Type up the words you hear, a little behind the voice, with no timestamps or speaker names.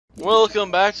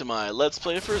Welcome back to my Let's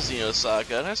Play for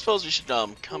Xenosaga, and I suppose we should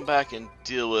come back and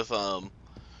deal with a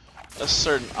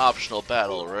certain optional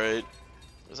battle, right?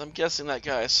 Because I'm guessing that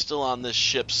guy is still on this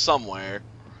ship somewhere.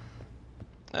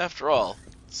 After all,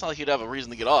 it's not like he'd have a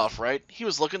reason to get off, right? He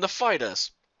was looking to fight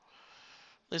us.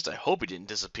 At least I hope he didn't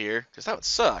disappear, because that would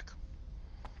suck.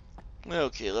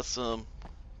 Okay, let's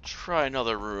try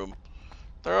another room.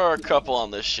 There are a couple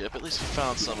on this ship. At least we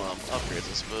found some upgrades,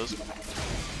 I suppose.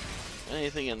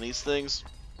 Anything in these things?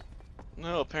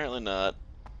 No, apparently not.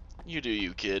 You do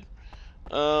you, kid.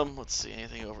 Let's see,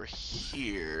 anything over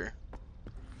here?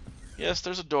 Yes,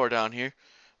 there's a door down here,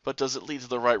 but does it lead to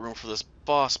the right room for this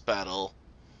boss battle?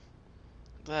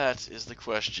 That is the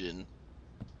question.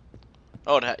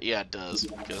 Oh, yeah, it does,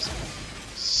 because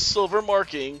silver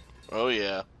marking. Oh,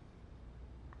 yeah.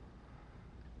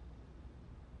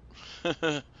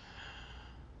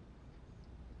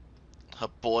 A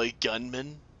boy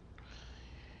gunman?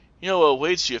 You know what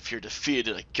awaits you if you're defeated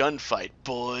in a gunfight,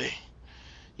 boy.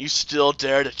 You still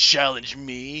dare to challenge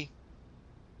me?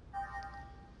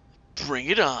 Bring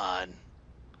it on.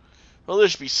 Well,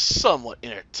 this should be somewhat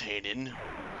entertaining.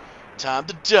 Time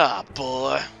to die,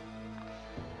 boy.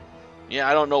 Yeah,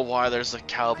 I don't know why there's a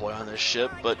cowboy on this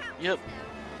ship, but yep.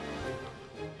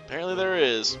 Apparently there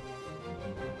is.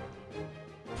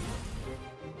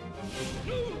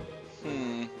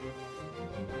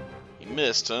 He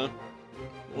missed, huh?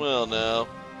 Well, now.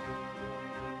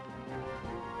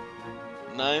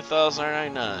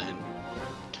 9,099.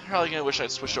 Probably gonna wish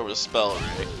I'd switched over to spell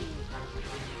array.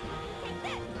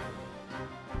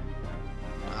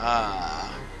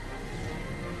 Ah.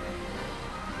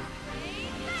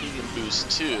 He can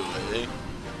boost too, eh?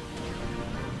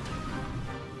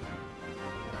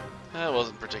 That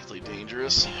wasn't particularly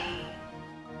dangerous.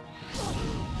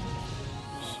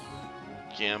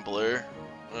 Gambler.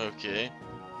 Okay.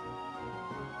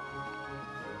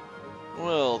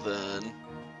 Well then.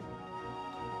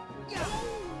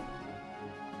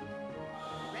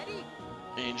 Ready?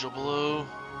 Angel Blow.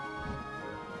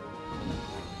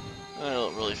 I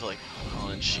don't really feel like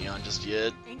calling Shion just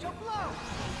yet. Angel blow.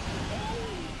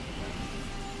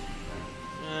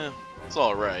 It's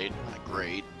alright. Not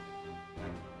great.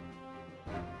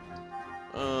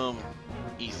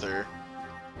 Ether.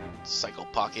 Cycle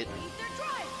Pocket. Ether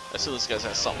drive. I assume this guy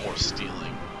has something more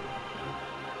stealing.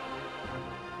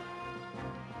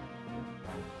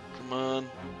 Come on.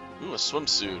 Ooh, a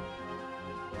swimsuit.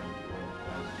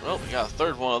 Well, we got a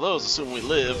third one of those, assuming we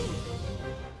live.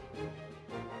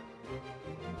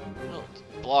 Well,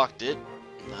 blocked it.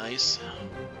 Nice.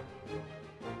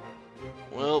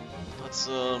 Well, let's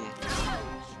let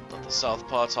the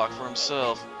Southpaw talk for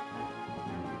himself.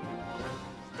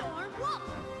 Storm wolf.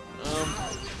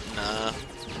 Nah.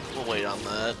 We'll wait on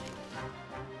that.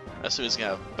 I assume he's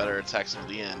gonna have better attacks near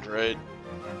the end, right?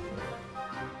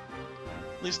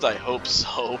 At least I hope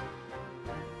so.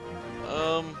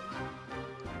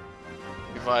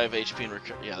 Revive HP and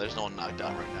recover. Yeah, there's no one knocked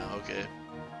out right now. Okay.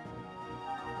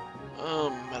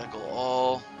 Medical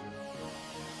all.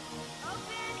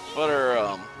 But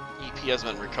our EP has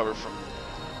been recovered from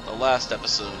the last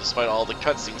episode, despite all the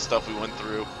cutscene stuff we went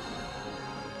through.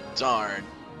 Darn.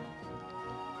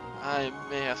 I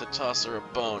may have to toss her a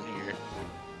bone here.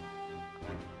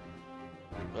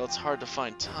 Well, it's hard to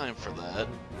find time for that.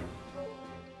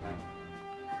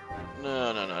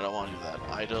 No, I don't want to do that.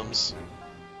 Items.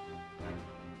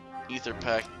 Ether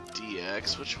Pack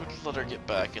DX, which would let her get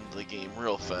back into the game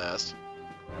real fast.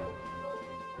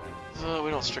 Though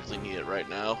we don't strictly need it right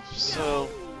now, so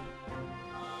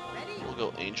we'll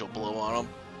go Angel Blow on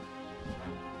him.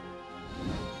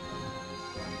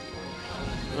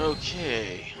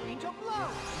 Okay. Angel blow.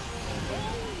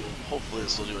 Hopefully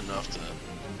this will do enough to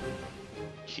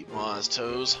keep him on his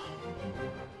toes.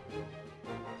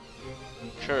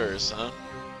 Curse, huh?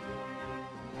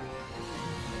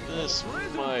 This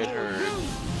might hurt.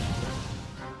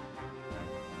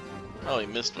 Oh, he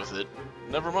missed with it.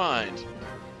 Never mind.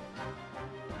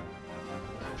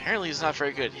 Apparently he's not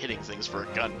very good at hitting things for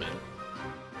a gunman.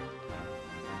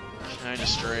 Kinda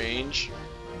strange.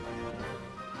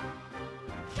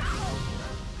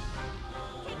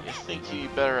 You think he'd be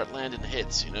better at landing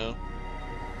hits, you know?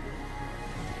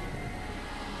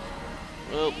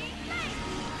 Well,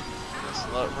 let's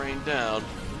let it rain down.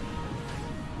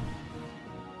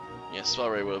 Yeah, Spell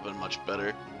Ray would have been much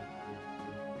better.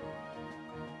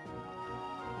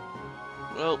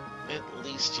 Well, at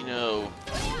least, you know,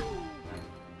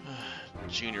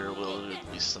 Junior will do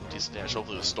at least some decent damage,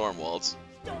 hopefully with Storm Waltz.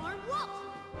 Storm wolf.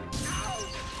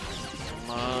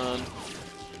 Come on.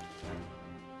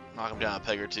 Knock him down a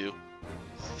peg or two.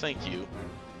 Thank you.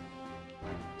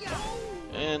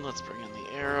 And let's bring in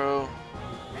the arrow.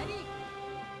 Ready?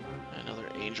 Another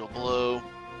angel blow.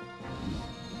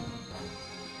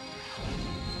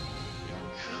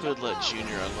 Could let Junior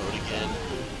unload again.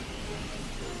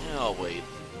 Yeah, I'll wait.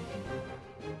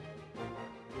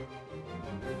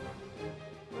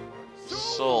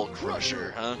 Soul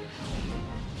Crusher, huh?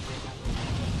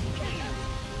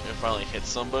 Gonna finally hit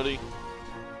somebody.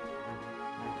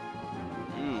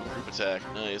 Ooh, group attack,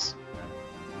 nice.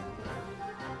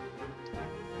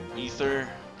 Ether.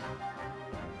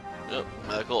 Yep,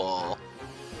 medical all.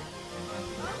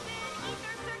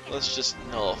 Let's just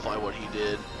nullify what he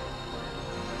did.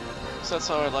 'Cause that's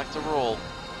how I like to roll.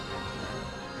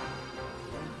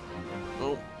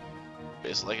 Oh,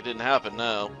 basically like it didn't happen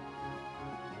now.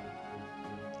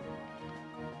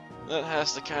 That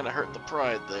has to kind of hurt the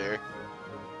pride there.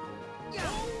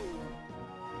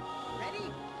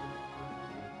 Ready?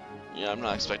 Yeah, I'm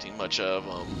not expecting much of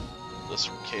this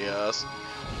from Chaos.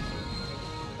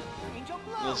 Angel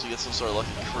blow. Unless you get some sort of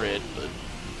lucky crit, but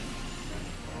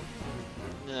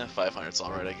yeah, 500's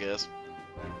alright, I guess.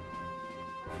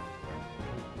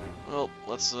 Well,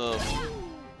 let's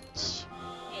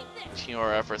team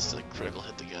our efforts to critical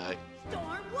hit the guy.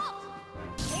 Storm whoop.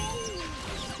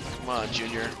 Come on,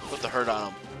 Junior, put the hurt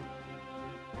on him.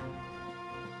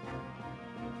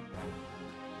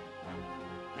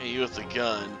 Hey, you with the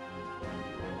gun.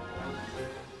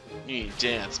 You need to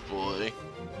dance, boy.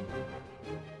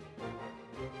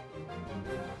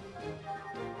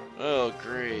 Oh,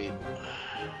 great.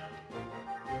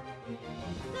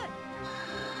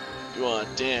 You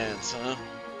want to dance, huh?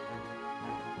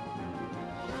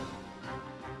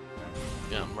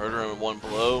 Yeah, murder him in one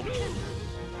blow.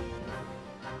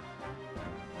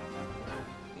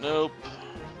 Nope.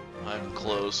 Not even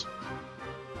close.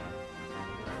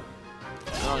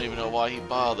 I don't even know why he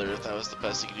bothered if that was the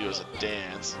best he could do as a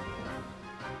dance.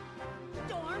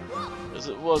 Storm whoop. Because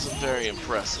it wasn't very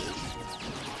impressive.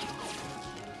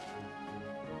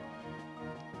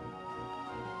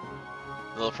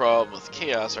 The problem with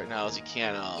Chaos right now is he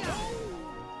can't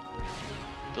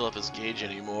fill up his gauge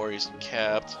anymore. He's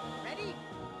capped, Ready?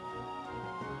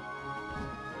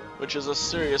 which is a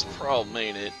serious problem,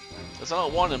 ain't it? Because I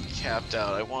don't want him capped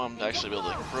out. I want him to actually be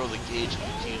able to grow the gauge and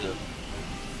continue to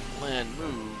land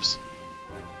moves.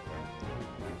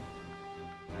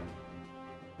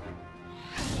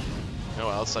 No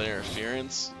outside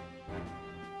interference.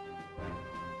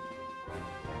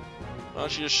 Why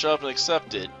don't you just shut up and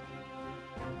accept it?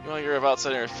 You want to hear of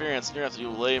outside interference, and you're going to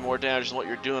have to do way more damage than what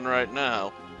you're doing right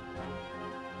now.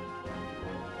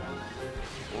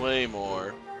 Way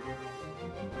more.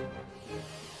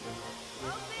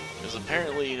 Because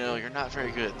apparently, you know, you're not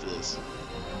very good at this.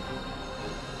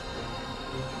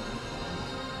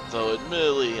 Though,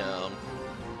 admittedly,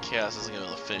 Chaos isn't going to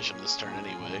be able to finish him this turn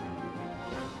anyway.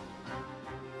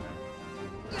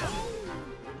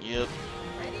 Yep.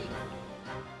 Ready?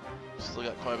 Still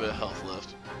got quite a bit of health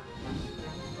left.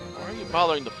 Why are you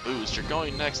bothering the boost? You're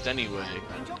going next anyway.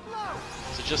 Angel blow.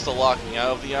 Is it just to lock me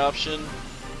out of the option?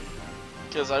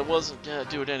 Because I wasn't gonna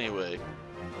do it anyway.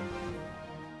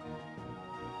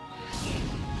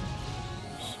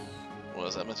 What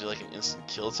is that meant to be like an instant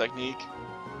kill technique?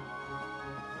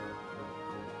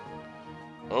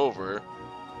 Over.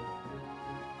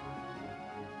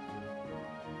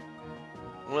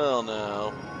 Well,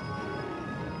 now.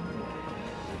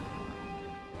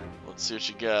 Let's see what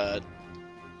you got.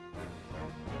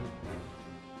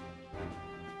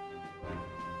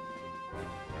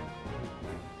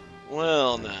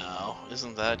 Well, now,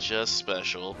 isn't that just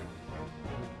special?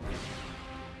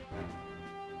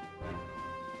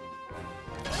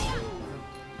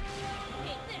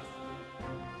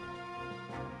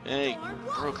 Hey,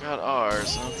 broke out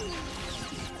ours, huh?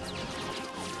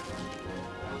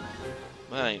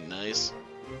 That ain't nice.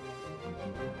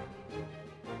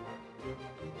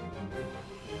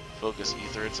 Focus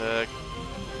ether attack.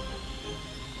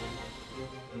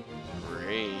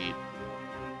 Great.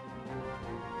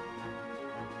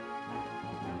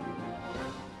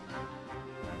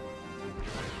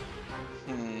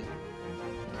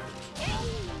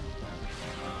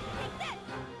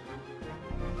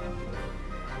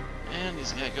 And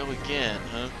he's gonna go again,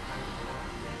 huh?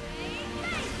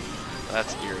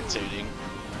 That's irritating.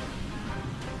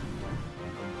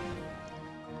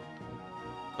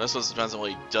 I suppose it depends on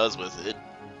what he does with it.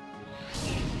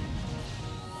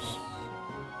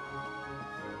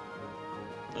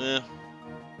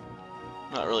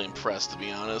 Not really impressed, to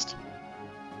be honest.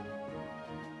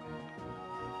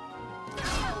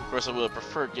 Of course, I would have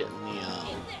preferred getting the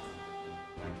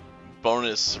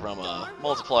bonus from a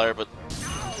multiplier, but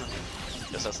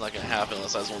I guess that's not going to happen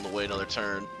unless I just want to wait another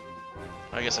turn.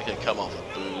 I guess I could come off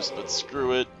a boost, but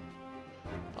screw it.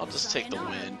 I'll just take the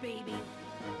Sayonara, win. baby.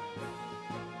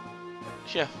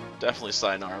 Yeah, definitely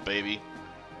sayonara, baby.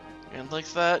 And like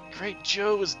that, Great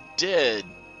Joe is dead.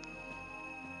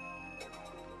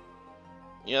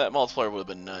 Yeah, that multiplier would have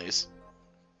been nice.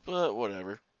 But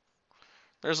whatever.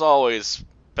 There's always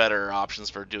better options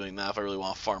for doing that if I really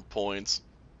want to farm points.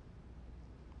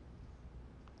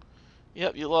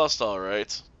 Yep, you lost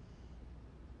alright.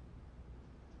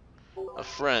 A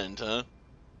friend, huh?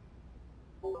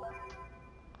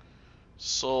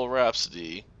 Soul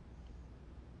Rhapsody.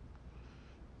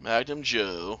 Magnum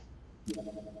Joe.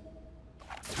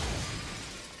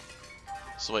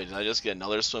 So wait, did I just get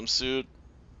another swimsuit?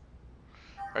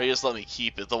 Or you just let me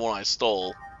keep it, the one I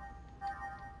stole?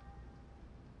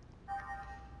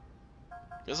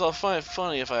 Because I'll find it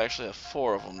funny if I actually have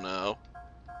 4 of them now.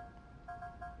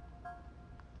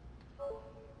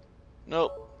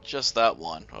 Nope, just that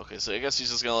one. Okay, so I guess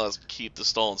he's just gonna let us keep the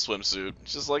stolen swimsuit.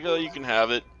 It's just like, oh, you can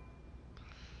have it.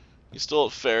 You stole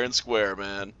it fair and square,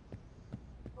 man.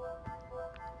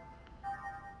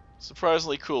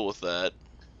 Surprisingly cool with that.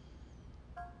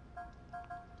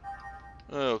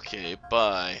 Okay,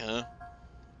 bye, huh?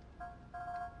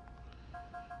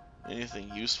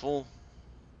 Anything useful?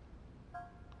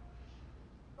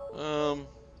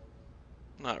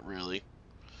 Not really.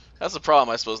 That's the problem,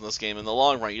 I suppose, in this game. In the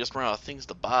long run, you just run out of things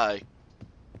to buy.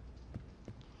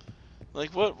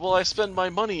 Like, what will I spend my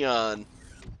money on?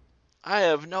 I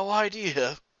have no idea.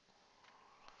 And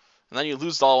then you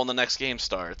lose it all when the next game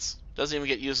starts. Doesn't even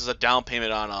get used as a down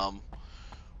payment on,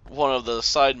 one of the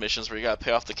side missions where you gotta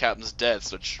pay off the captain's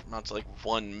debts, which amount to like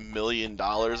 $1 million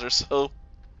or so.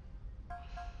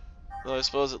 Though I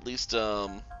suppose at least,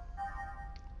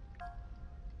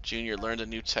 Junior learned a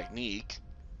new technique.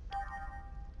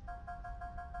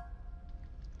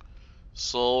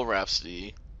 Soul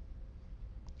Rhapsody.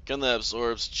 Gun that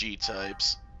absorbs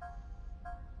G-types.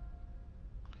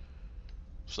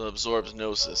 So it absorbs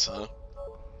Gnosis, huh?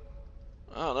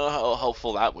 I don't know how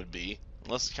helpful that would be.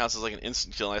 Unless it counts as like an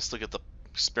instant kill and I still get the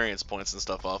experience points and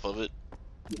stuff off of it.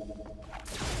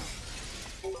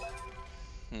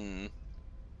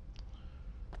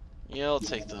 Yeah, I'll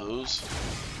take those.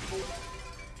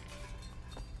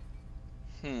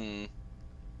 You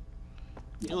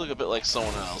look a bit like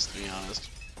someone else, to be honest.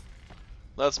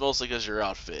 That's mostly because your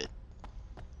outfit.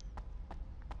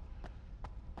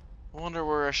 I wonder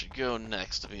where I should go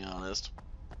next, to be honest.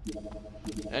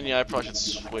 And yeah, I probably should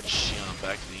switch,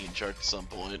 back to the chart at some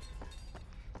point.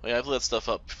 Oh yeah, I've lit stuff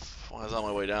up when I was on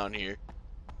my way down here.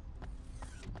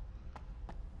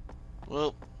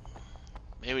 Well,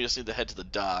 maybe we just need to head to the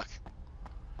dock.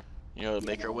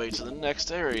 Make our way to the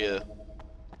next area.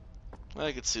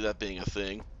 I could see that being a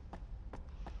thing.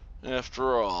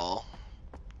 After all,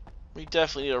 we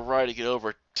definitely need a ride to get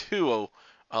over to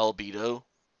Albedo.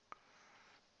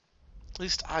 At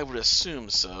least I would assume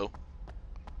so.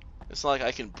 It's not like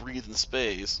I can breathe in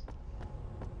space.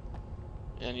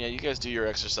 And yeah, you guys do your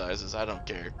exercises, I don't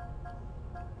care.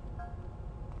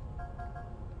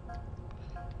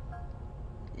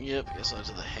 Yep, guess on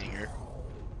to the hangar.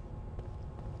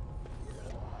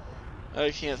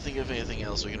 I can't think of anything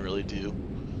else we can really do.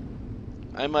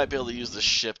 I might be able to use the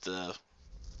ship to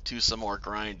do some more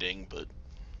grinding, but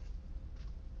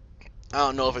I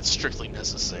don't know if it's strictly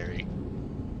necessary.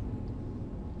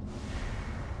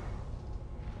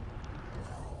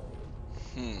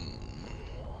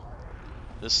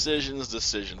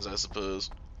 Decisions, I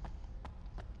suppose.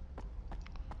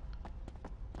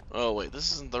 Oh wait,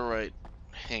 this isn't the right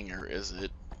hangar, is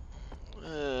it?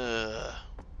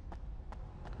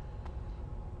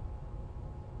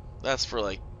 That's for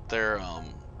like their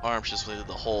arms just did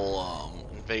the whole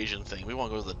invasion thing. We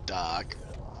want to go to the dock.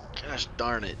 Gosh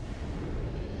darn it.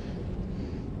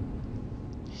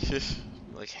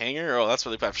 Like hangar? Oh, that's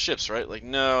where they have ships, right? Like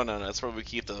no, that's where we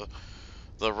keep the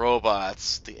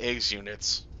robots, the eggs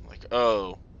units. Like,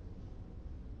 oh.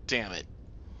 Damn it.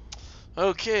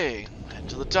 Okay, head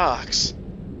to the docks.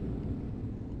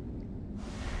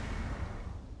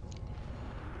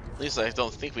 At least I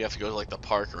don't think we have to go to like the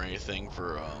park or anything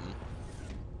for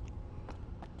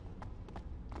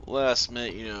last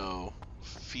minute,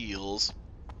 feels.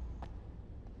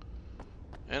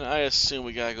 And I assume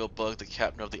we gotta go bug the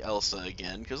captain of the Elsa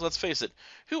again, because let's face it,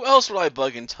 who else would I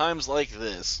bug in times like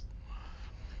this?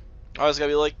 I was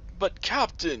gotta be like, but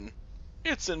Captain,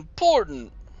 it's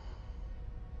important.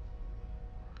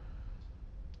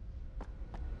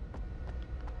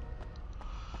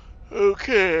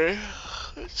 Okay,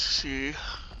 let's see.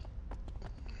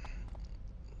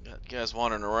 Got guys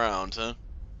wandering around, huh?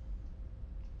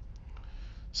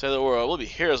 Say the word, we'll be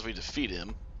here as we defeat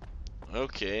him.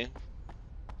 Okay.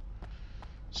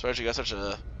 Sorry you got such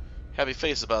a happy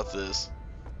face about this.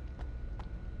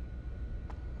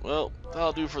 Well,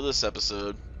 that'll do for this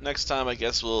episode. Next time, I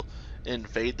guess we'll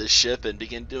invade the ship and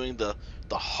begin doing the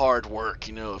hard work,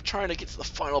 you know, of trying to get to the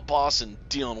final boss and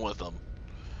dealing with them.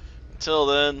 Until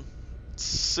then,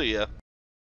 see ya.